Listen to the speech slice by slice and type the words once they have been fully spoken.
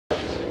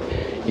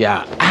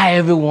Yeah, hi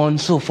everyone.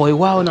 So for a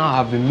while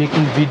now I've been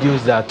making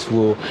videos that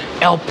will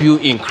help you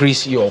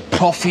increase your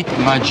profit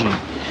margin.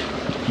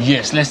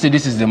 Yes, let's say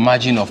this is the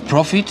margin of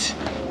profit.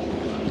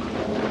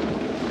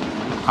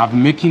 I've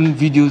been making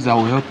videos that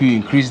will help you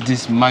increase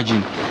this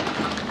margin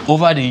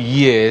over the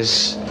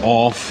years,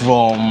 or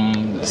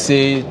from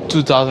say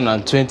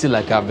 2020,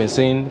 like I've been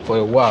saying for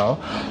a while.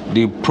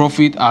 The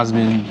profit has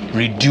been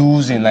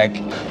reducing. Like,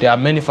 there are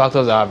many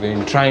factors that I've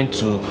been trying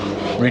to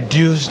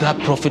reduce that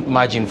profit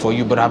margin for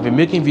you, but I've been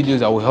making videos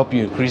that will help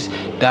you increase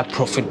that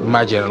profit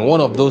margin, and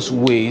one of those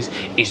ways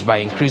is by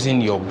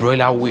increasing your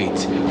broiler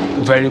weight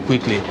very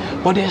quickly.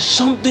 But there's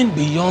something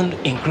beyond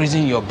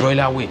increasing your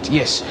broiler weight.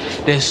 Yes,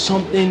 there's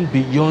something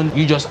beyond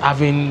you just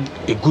having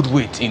a good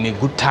weight in a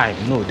good time.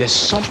 No, there's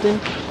something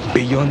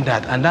beyond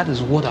that, and that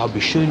is what I'll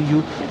be showing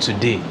you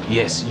today.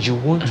 Yes, you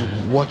want to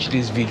watch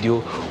this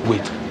video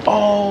with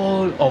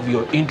all of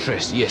your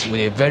interest. Yes, with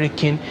a very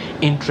keen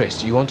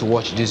interest, you want to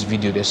watch this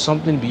video. There's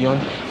something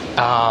beyond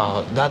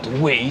that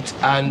weight,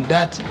 and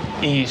that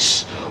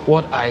is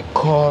what I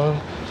call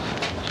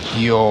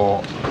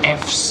your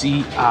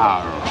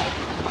FCR.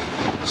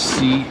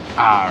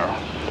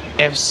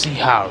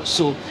 FCR.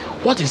 So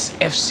what is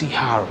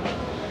FCR?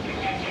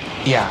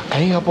 Yeah,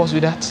 can you help us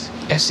with that?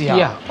 FCR.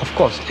 Yeah, of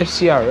course.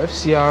 FCR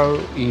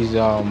is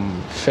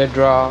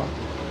federal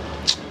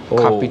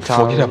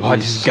capital. Forget about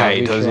this guy,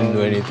 he doesn't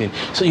know anything.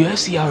 So your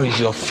FCR is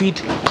your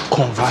feed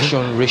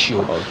conversion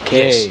ratio.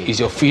 Okay. Yes, is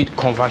your feed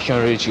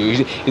conversion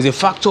ratio. It's a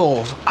factor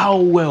of how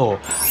well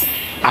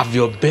have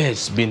your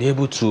birds been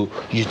able to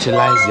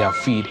utilize their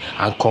feed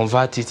and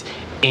convert it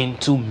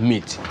into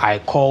meat. I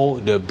call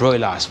the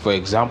broilers, for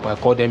example, I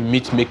call them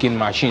meat making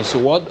machines. So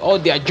what all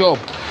their job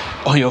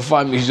on your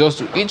farm is just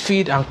to eat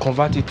feed and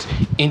convert it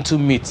into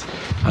meat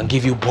and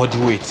give you body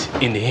weight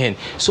in the end.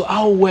 So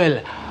how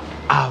well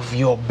have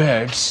your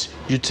birds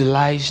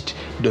utilized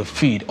the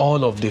feed,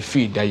 all of the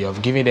feed that you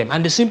have given them?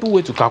 And the simple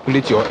way to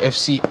calculate your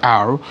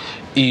FCR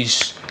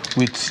is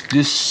with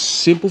this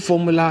simple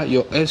formula.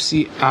 Your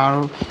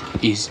FCR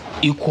is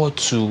equal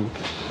to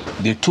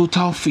the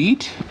total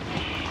feed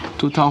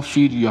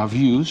you have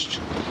used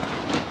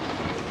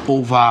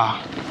over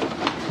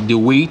the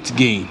weight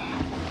gain.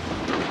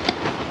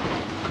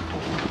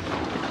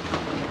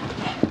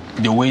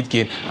 The weight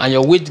gain, and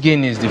your weight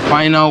gain is the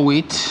final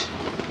weight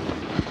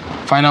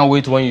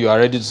when you are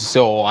ready to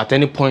sell, or at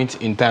any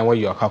point in time when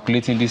you are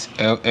calculating this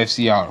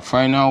FCR.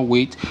 Final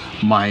weight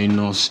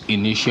minus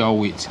initial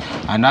weight,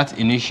 and that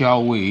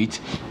initial weight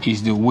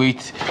is the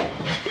weight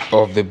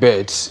of the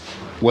birds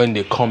when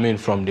they come in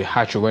from the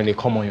hatchery, when they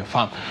come on your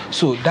farm.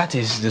 So that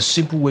is the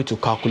simple way to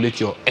calculate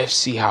your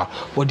FCR.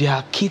 But there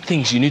are key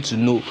things you need to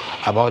know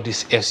about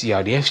this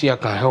FCR. The FCR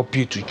can help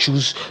you to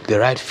choose the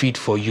right feed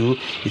for you.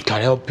 It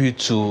can help you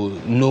to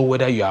know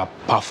whether you are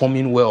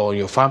performing well on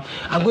your farm.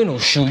 I'm going to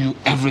show you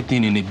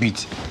everything in a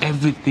bit.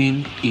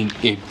 Everything in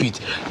a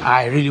bit.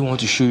 I really want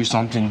to show you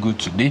something good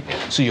today.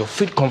 So your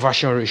feed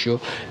conversion ratio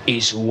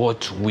is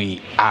what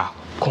we are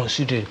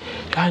considering.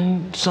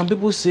 And some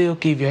people say,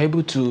 okay, if you're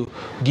able to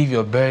give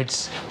your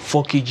birds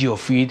 4 kg of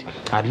feed,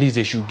 at least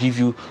they should give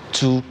you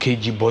 2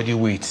 kg body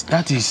weight.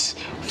 That is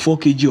 4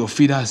 kg of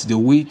feed. That's the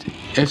weight.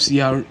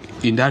 FCR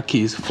in that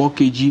case, 4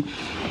 kg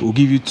will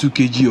give you 2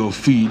 kg of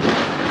feed,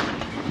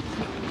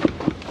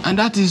 and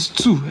that is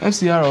 2.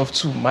 FCR of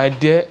 2, my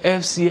dear.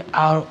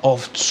 FCR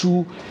of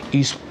 2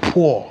 is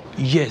poor.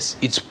 Yes,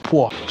 it's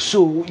poor.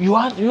 So you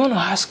want to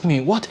ask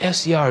me what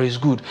FCR is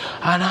good,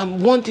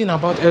 and one thing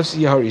about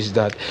FCR is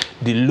that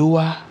the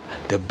lower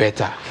the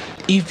better.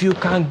 If you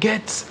can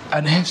get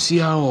an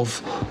FCR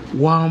of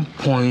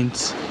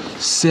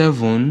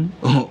 1.7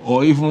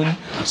 or even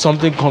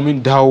something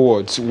coming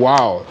downwards,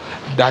 wow,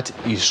 that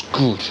is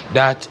good.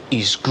 That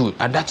is good,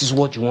 and that is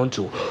what you want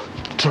to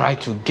try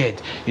to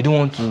get. You don't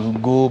want to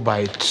go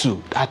by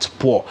 2. That's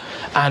poor.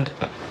 And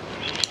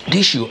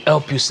this should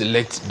help you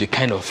select the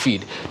kind of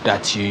feed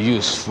that you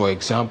use. For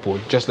example,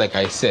 just like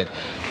I said,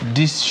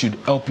 this should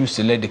help you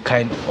select the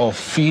kind of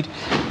feed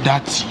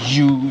that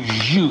you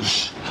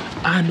use.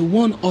 And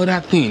one other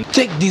thing,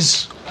 take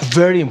this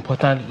very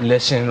important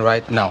lesson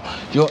right now.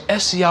 Your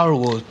FCR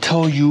will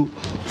tell you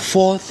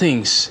 4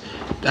 things.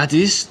 That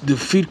is the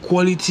feed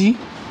quality,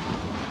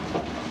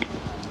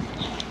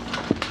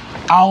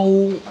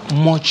 how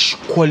much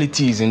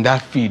quality is in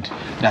that feed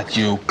that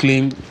you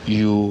claim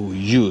you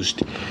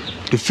used.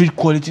 The feed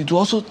quality to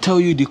also tell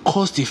you the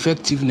cost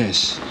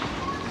effectiveness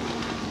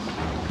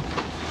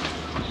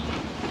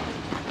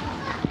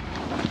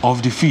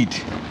of the feed.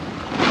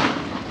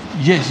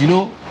 Yes, you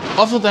know,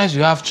 oftentimes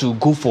you have to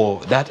go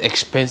for that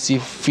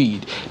expensive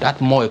feed,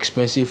 that more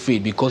expensive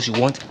feed, because you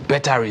want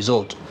better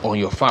result on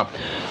your farm.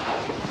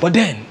 But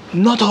then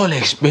not all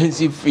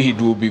expensive feed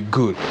will be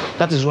good.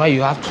 That is why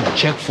you have to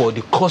check for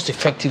the cost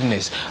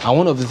effectiveness, and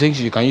one of the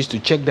things you can use to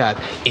check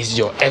that is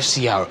your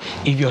FCR.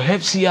 If your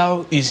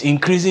FCR is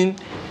increasing,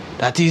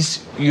 That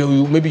is,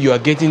 maybe you are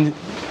getting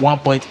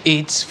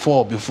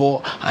 1.84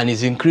 before and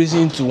it's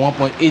increasing to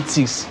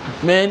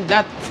 1.86. Man,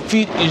 that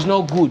feed is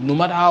not good, no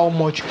matter how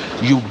much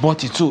you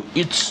bought it. So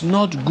it's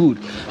not good.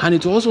 And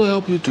it will also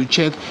help you to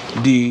check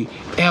the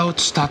health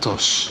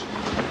status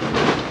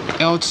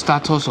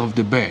of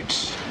the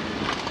birds,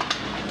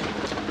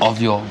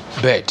 of your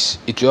birds.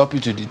 It will help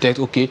you to detect,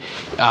 okay,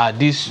 are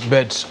these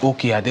birds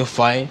okay, are they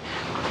fine?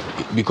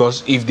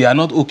 Because if they are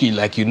not okay,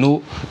 like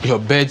your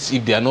birds,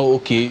 if they are not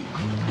okay,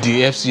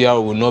 the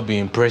FCR will not be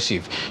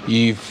impressive.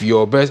 If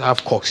your birds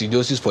have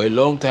coccidiosis for a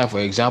long time, for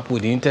example,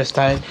 the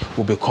intestine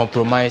will be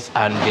compromised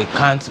and they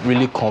can't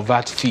really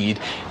convert feed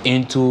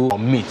into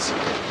meat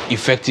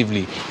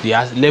effectively. The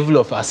level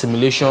of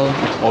assimilation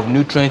of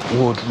nutrients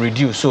would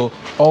reduce. So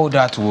all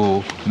that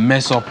will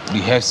mess up the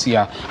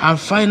FCR. And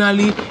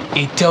finally,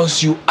 it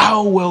tells you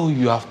how well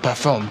you have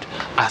performed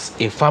as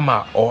a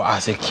farmer or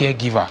as a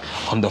caregiver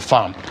on the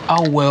farm.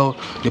 How well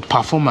the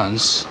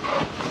performance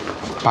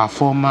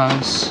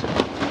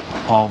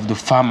of the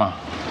farmer.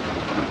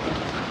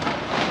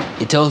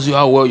 It tells you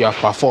how well you have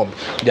performed.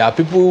 There are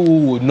people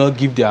who would not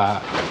give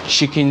their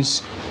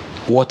chickens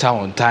water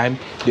on time.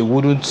 They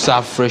wouldn't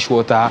serve fresh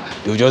water.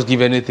 They will just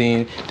give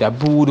anything. There are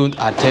people who don't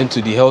attend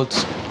to the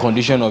health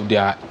condition of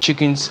their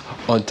chickens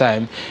on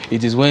time.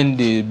 It is when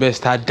the birds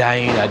start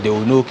dying that they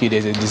will know, okay,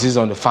 there's a disease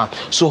on the farm.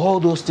 So all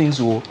those things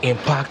will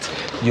impact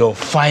your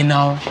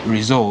final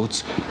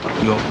results,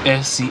 your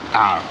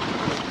FCR,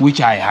 which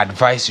I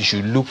advise you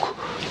should look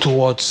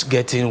towards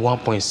getting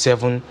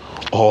 1.7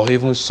 or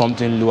even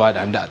something lower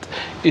than that.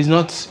 It's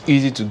not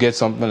easy to get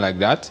something like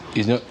that.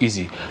 It's not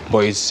easy,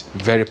 but it's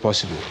very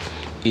possible.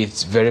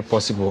 It's very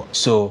possible.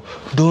 So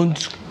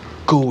don't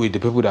go with the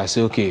people that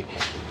say, okay,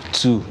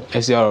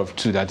 FCR of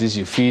 2, that is,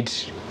 you feed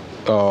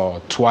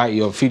twice,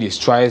 your feed is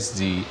twice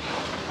the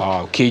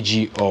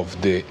kg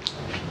of the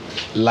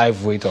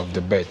live weight of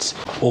the birds.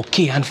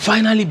 Okay, and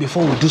finally,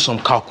 before we do some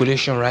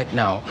calculation right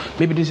now,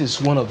 maybe this is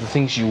one of the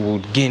things you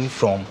would gain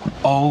from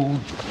all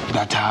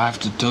that I have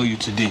to tell you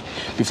today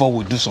before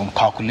we do some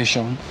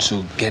calculation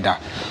together.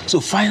 So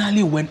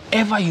finally,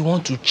 whenever you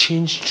want to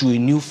change to a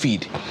new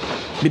feed,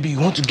 maybe you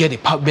want to get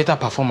a better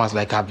performance,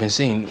 like I've been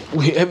saying,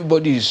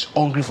 everybody is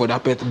hungry for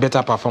that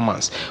better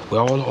performance. We're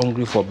all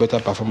hungry for better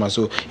performance.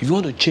 So if you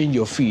want to change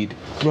your feed,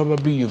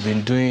 probably you've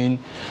been doing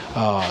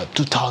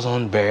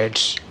 2,000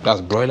 birds,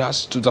 that's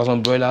broilers,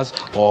 2,000 broilers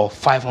or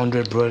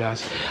 500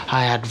 broilers.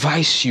 I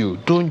advise you,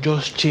 don't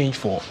just change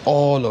for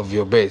all of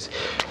your birds.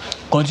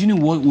 Continue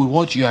with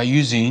what you are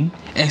using,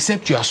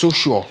 except you are so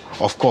sure.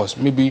 Of course,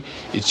 maybe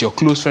it's your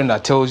close friend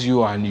that tells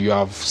you and you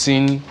have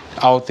seen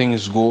how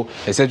things go,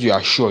 except you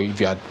are sure. If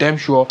you are damn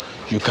sure,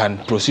 you can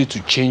proceed to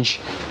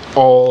change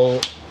all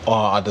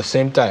at the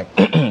same time.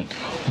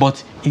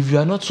 But if you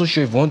are not so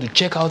sure, if you want to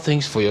check out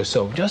things for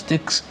yourself, just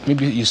take,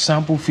 maybe you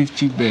sample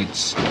 50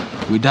 birds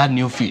with that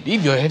new feed.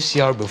 If your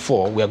FCR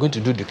before, we are going to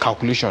do the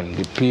calculation,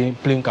 the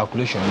plain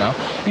calculation now.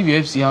 If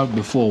your FCR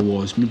before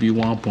was maybe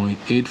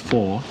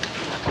 1.84,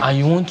 and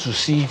you want to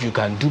see if you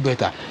can do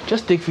better,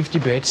 just take 50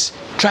 birds,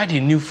 try the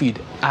new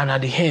feed, and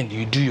at the end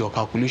you do your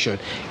calculation.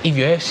 If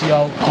your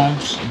FCR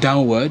comes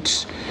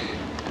downwards,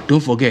 don't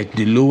forget,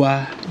 the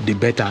lower the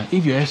better.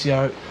 If your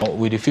FCR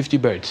with the 50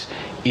 birds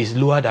is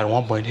lower than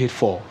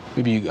 1.84,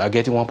 maybe you are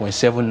getting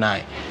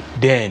 1.79,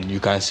 then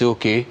you can say,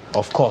 okay,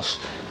 of course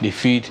the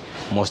feed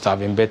must have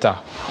been better.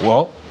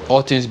 Well,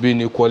 all things being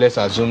equal, let's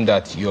assume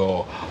that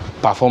your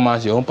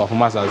own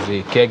performance as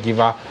a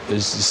caregiver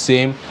is the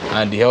same,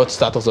 and the health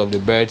status of the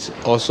birds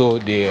also,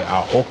 they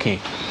are okay.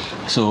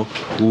 So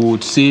we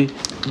would say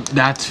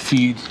that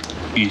feed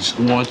is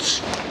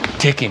worth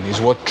taking,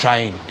 is worth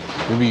trying.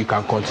 Maybe you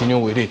can continue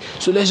with it.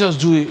 So let's just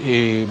do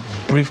a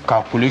brief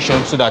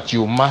calculation so that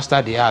you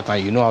master the art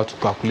and you know how to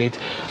calculate.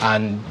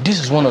 And this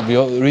is one of the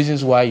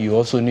reasons why you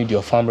also need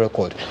your farm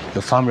record.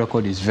 Your farm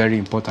record is very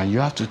important. You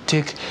have to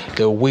take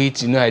the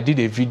weight. I did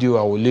a video,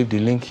 I will leave the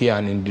link here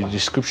and in the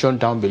description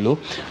down below.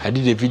 I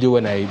did a video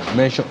when I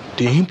mentioned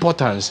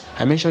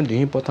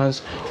the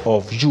importance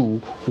of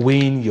you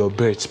weighing your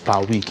birds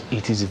per week.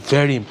 It is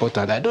very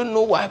important. I don't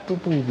know why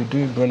people will be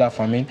doing broiler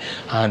farming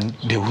and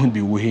they won't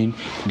be weighing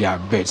their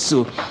birds.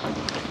 So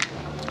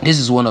this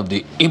is one of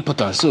the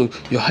importance. So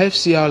your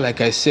FCR, like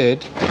I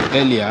said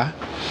earlier,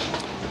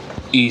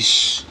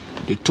 is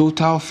the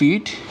total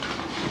feed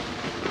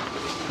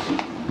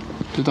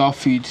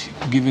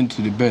given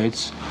to the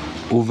birds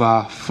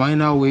over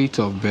final weight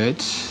of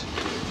birds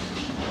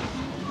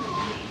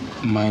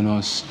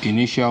minus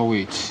initial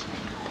weight.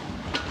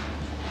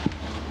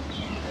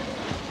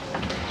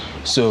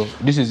 So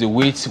this is the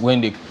weight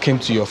when they came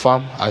to your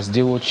farm as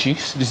day-old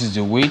chicks. This is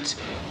the weight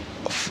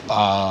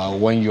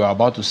when you are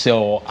about to sell,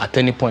 or at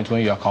any point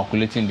when you are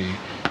calculating the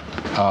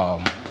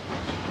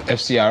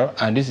FCR,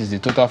 and this is the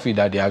total feed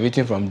that they have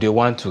eaten from day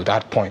 1 to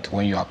that point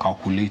when you are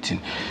calculating.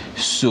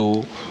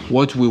 So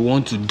what we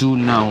want to do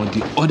now,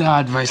 the other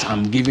advice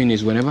I'm giving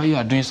is, whenever you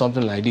are doing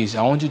something like this,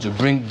 I want you to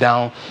bring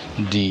down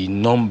the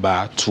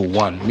number to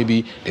 1.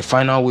 Maybe the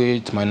final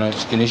weight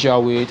minus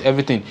initial weight,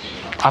 everything.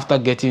 After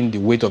getting the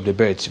weight of the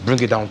birds, bring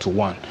it down to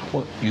 1.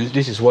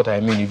 This is what I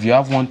mean. If you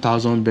have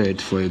 1,000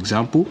 birds, for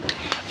example,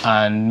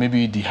 and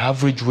maybe the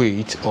average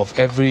weight of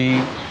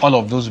all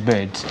of those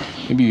birds,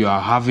 maybe you are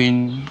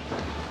having,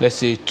 let's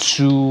say,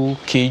 2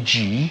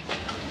 kg.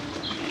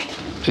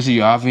 Let's say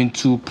you're having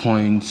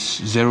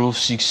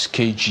 2.06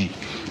 kg.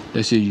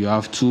 Let's say you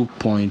have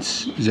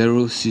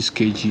 2.06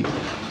 kg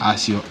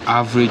as your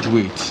average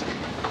weight,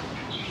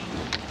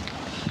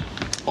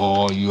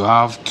 or you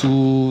have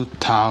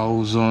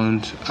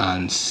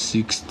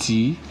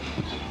 2,060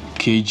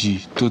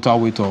 kg total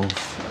weight of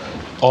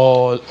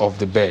all of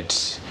the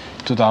birds,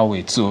 total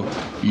weight. So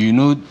you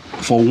know,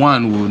 for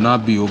one will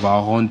not be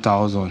over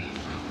 1,000,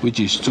 which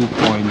is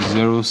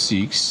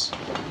 2.06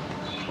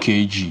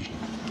 kg,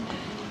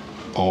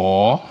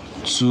 or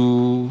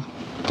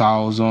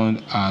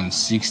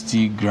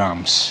 2,060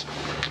 grams.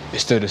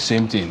 It's still the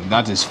same thing.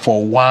 That is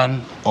for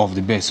one of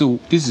the birds. So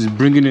this is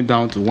bringing it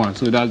down to 1.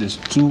 So that is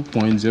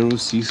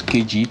 2.06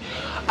 kg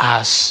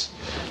as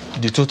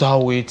the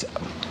total weight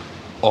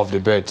of the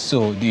bird.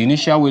 So the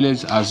initial weight,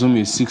 let's assume,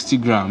 is 60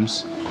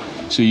 grams.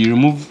 So you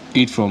remove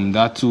it from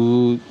that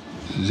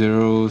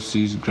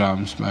 206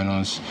 grams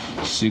minus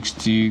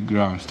 60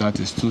 grams. That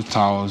is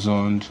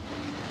 2,000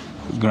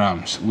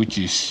 grams, which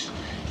is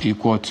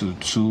equal to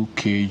 2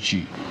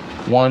 kg.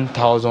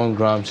 1,000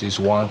 grams is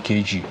 1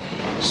 kg.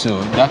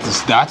 So that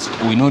is that.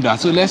 We know that.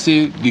 So let's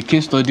say the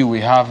case study we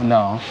have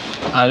now,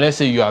 and let's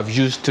say you have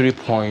used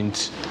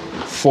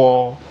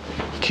 3.4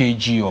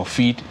 kg of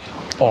feed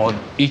on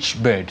each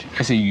bird.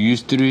 Let's say you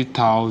use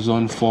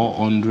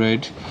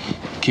 3,400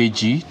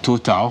 kg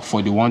total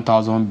for the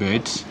 1,000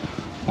 birds.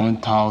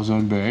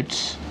 1,000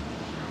 birds.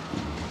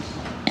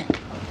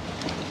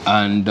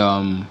 And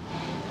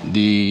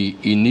the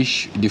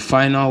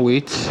final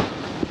weight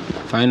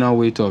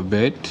of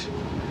bird,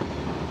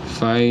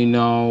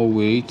 final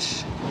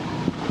weight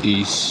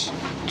is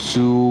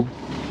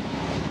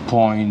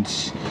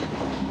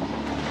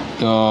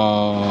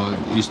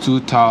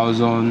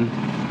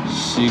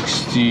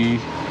 2,060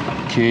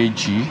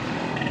 kg.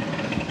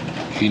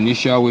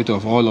 Initial weight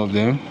of all of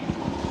them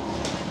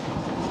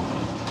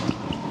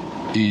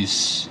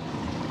is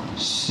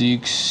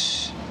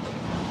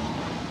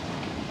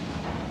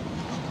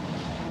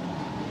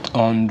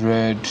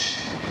 600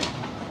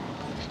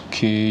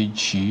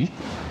 kg.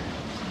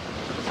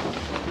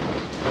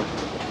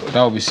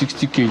 That will be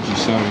 60 kg,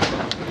 sorry.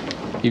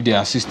 If they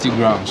are 60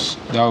 grams,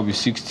 that will be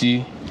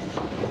 60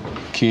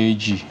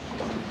 kg.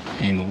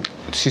 In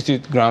 60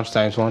 grams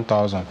times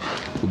 1,000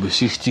 will be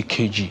 60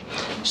 kg.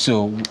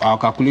 So our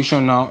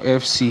calculation now,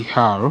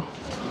 FCR,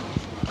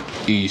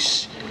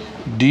 is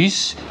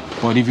this.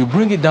 But if you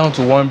bring it down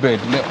to 1 bird,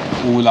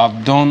 we will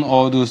have done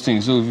all those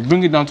things. So if you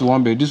bring it down to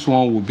 1 bird, this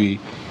one will be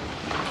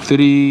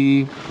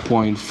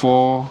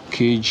 3.4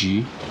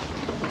 kg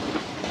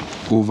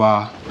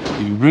over,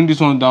 if you bring this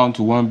one down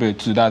to 1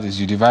 bird, so that is,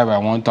 you divide by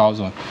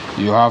 1,000,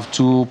 you have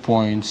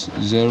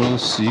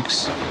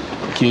 2.06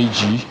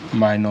 kg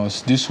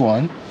minus this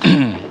one,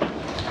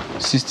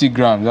 60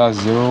 grams, that's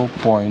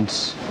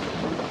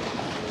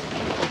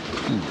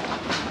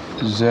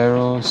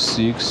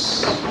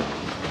 0.06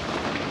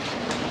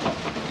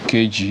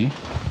 kg.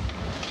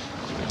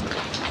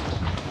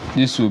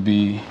 This will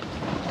be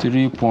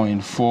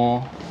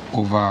 3.4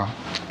 over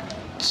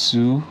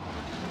 2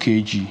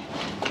 kg,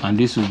 and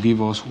this will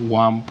give us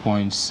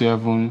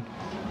 1.7.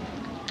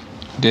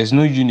 There's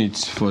no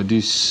units for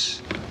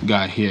this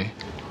guy here.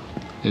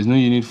 There's no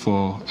unit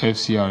for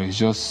FCR, it's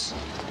just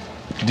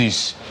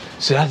this.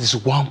 So that is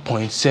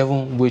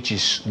 1.7, which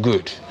is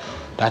good.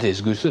 That is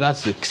good. So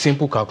that's the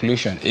simple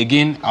calculation.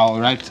 Again, I'll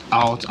write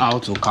out how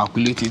to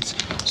calculate it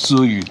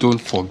so you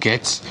don't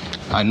forget.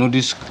 I know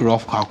this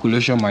rough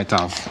calculation might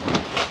have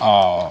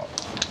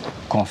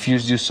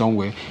confused you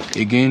somewhere.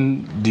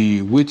 Again,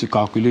 the way to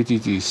calculate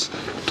it is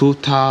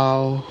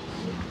total,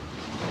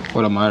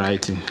 what am I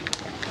writing?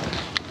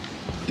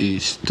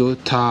 Is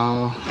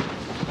total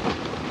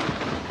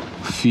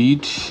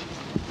feed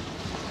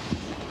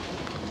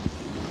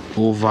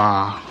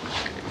over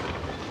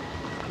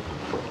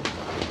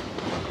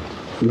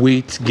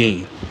weight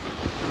gain.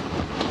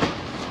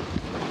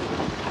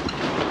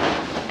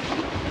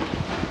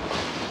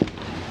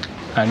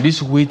 And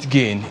this weight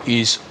gain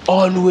is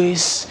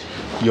always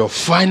your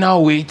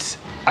final weight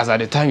as at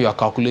the time you are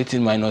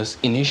calculating minus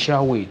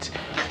initial weight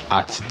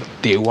at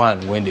day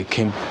 1 when they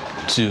came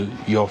to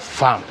your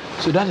farm.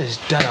 So that is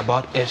that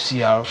about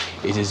FCR.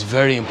 It is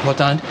very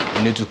important.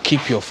 You need to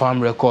keep your farm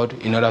record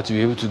in order to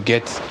be able to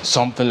get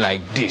something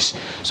like this.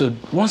 So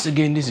once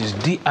again, this is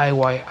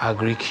DIY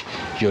Agric,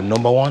 your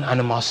 #1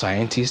 animal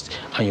scientist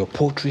and your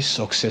poultry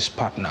success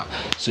partner.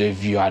 So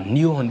if you are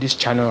new on this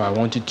channel, I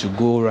want you to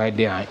go right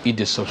there and hit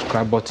the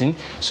subscribe button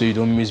so you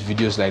don't miss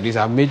videos like this.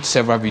 I've made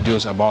several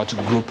videos about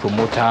growth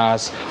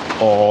promoters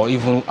or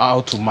even how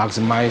to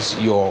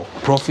maximize your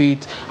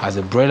profit as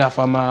a broiler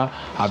farmer.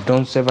 I've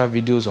done several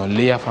videos on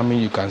layer farming.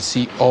 You can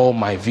see all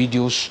my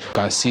videos, you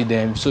can see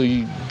them. So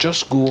you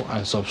just go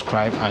and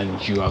subscribe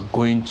and you are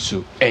going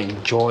to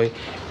enjoy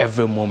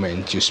every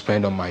moment you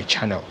spend on my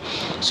channel.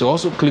 So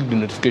also click the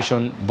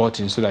notification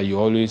button so that you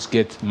always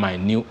get my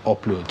new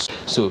uploads.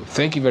 So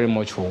thank you very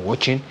much for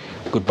watching.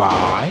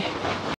 Goodbye.